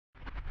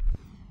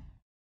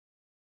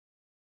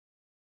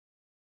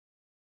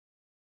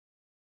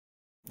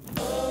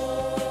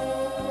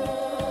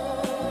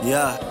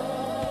Yeah.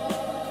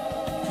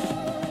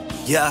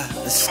 Yeah,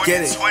 let's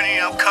get it.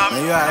 I'm coming.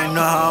 Man, you already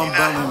know how I'm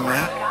bumming,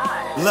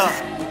 man. Look.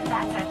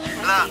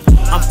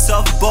 I'm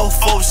tough, both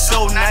for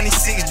show,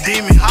 96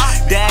 demon.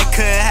 Dad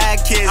couldn't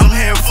have kids, I'm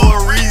here for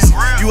a reason.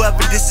 You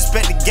ever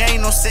disrespect the game,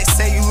 no sex,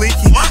 say you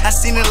leaking. I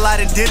seen a lot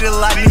and did it a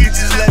lot, niggas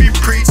just let me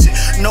preach it.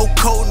 No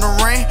coat in the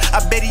rain,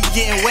 I bet he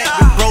getting wet.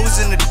 Big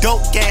bros in the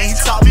dope game, he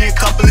taught me a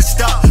couple of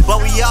stuff.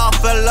 But we all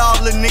fell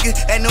off, little nigga,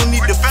 ain't no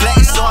need to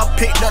flex. So I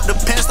picked up the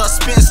pen, start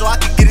spitting so I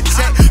could get a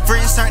check.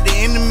 Friends turned to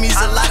enemies,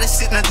 a lot of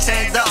shit done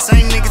changed up.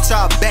 Same nigga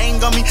try to bang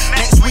on me,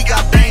 next week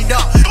I banged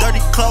up.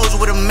 Dirty clothes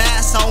with a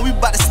mask on, we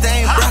bout to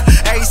stain, bruh.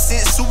 Ever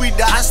since Sui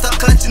died, I start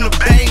clutching the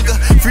banger.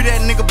 Free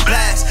that nigga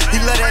blast, he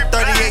let that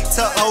 38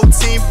 tuck. Whole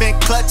team been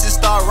clutching,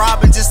 start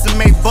robbing just to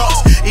make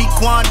bucks.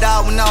 Equan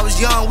died when I was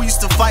young, we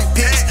used to fight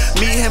pigs.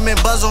 Me, him, and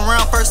Buzz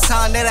around, first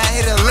time that I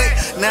hit a lick.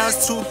 Now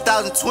it's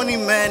 2020,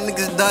 man,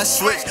 niggas done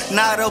switch.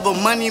 Not over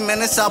money,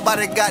 man, it's all about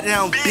a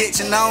goddamn bitch.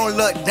 And I don't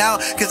look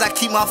down, cause I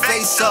keep my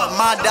face up.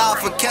 My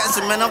died for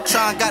cancer, man, I'm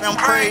trying, goddamn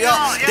pray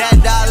up. Dad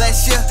died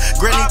last year,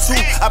 granny too.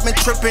 I've been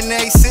tripping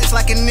A6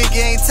 like a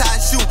nigga ain't tied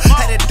shoe.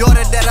 Had a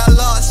daughter that I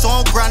lost, so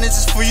I'm grinding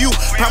just for you.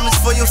 Promise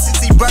for your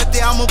 60th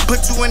birthday, I'ma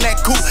put you in that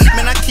coupe.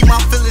 Man, I keep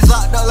my feelings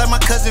locked up like my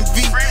cousin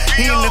V.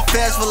 He in the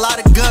fast with a lot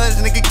of guns,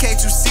 nigga,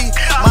 can't you see?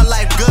 My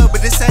life good,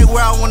 but this ain't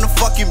where I wanna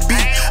fucking be.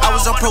 I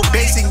was on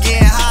probation,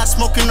 getting high,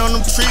 smoking on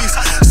them trees.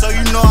 So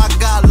you know I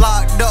got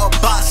locked up,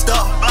 boxed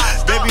up.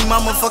 Baby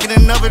mama fucking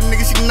another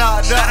nigga, she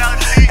knocked up.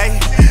 Hey,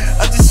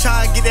 I'm just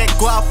trying to get that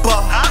guap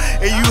up.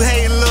 And you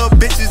hating little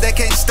bitches that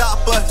can't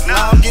stop us.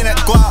 Now I'm getting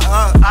that guap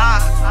up.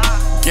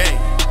 Gang,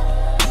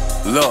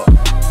 look.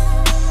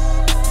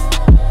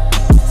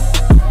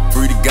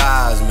 Free the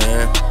guys,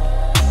 man.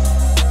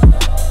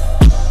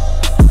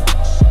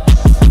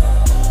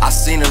 I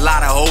seen a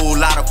whole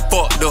lot of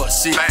fucked up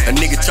shit. A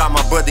nigga tried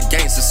my brother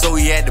gangster, so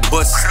he had to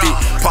bust a stick.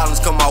 Problems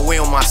come my way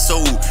on my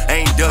soul,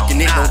 I ain't ducking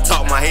it. Don't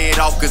talk my head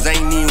off, cause I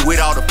ain't even with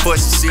all the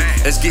fussy shit.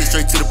 Let's get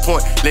straight to the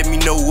point, let me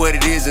know what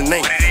it is and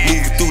ain't.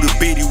 Moving through the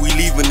bitty, we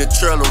leaving the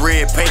trail of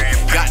red paint.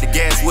 Got the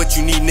gas, what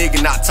you need,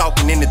 nigga, not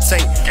talking in the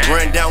tank.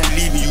 Run down,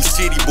 we leaving you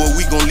shitty, boy,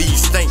 we gon' leave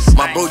you stink.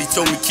 My brody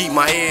told me keep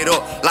my head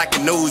up like a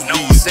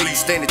nosebleed. Say you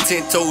standing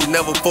 10 toes,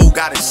 never fool,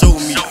 gotta show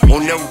me.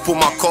 Won't never put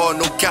my car,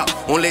 no couch,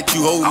 won't let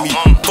you hold me.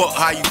 Fuck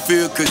how you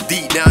feel, cause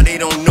deep down they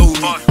don't know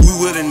me. We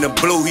willing to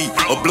blow heat,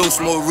 or blow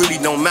smoke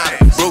really don't matter.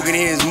 Broken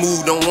hands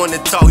move, don't wanna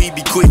talk, he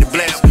be quick to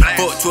blast.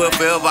 Fuck 12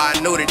 forever, I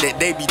know that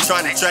they be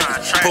trying to track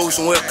us. Post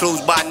somewhere close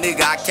by,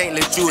 nigga, I can't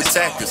let you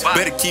attack us.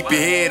 Better keep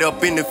your head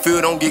up in the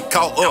field, don't get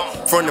caught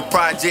up. From the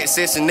project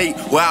Section 8,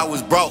 where I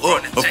was brought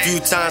up. A few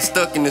times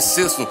stuck in the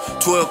system,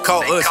 12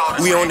 caught us.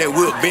 We on that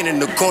whip, been in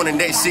the corner,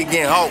 that shit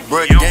getting hot,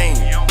 bruh, game.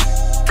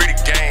 Free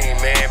the game,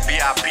 man,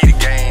 BIP the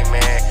game,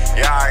 man.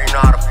 Y'all already know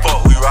how the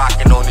fuck we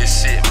rockin' on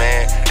this shit,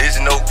 man. This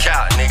is no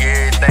cap, nigga.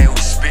 Everything we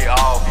spit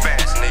all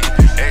facts.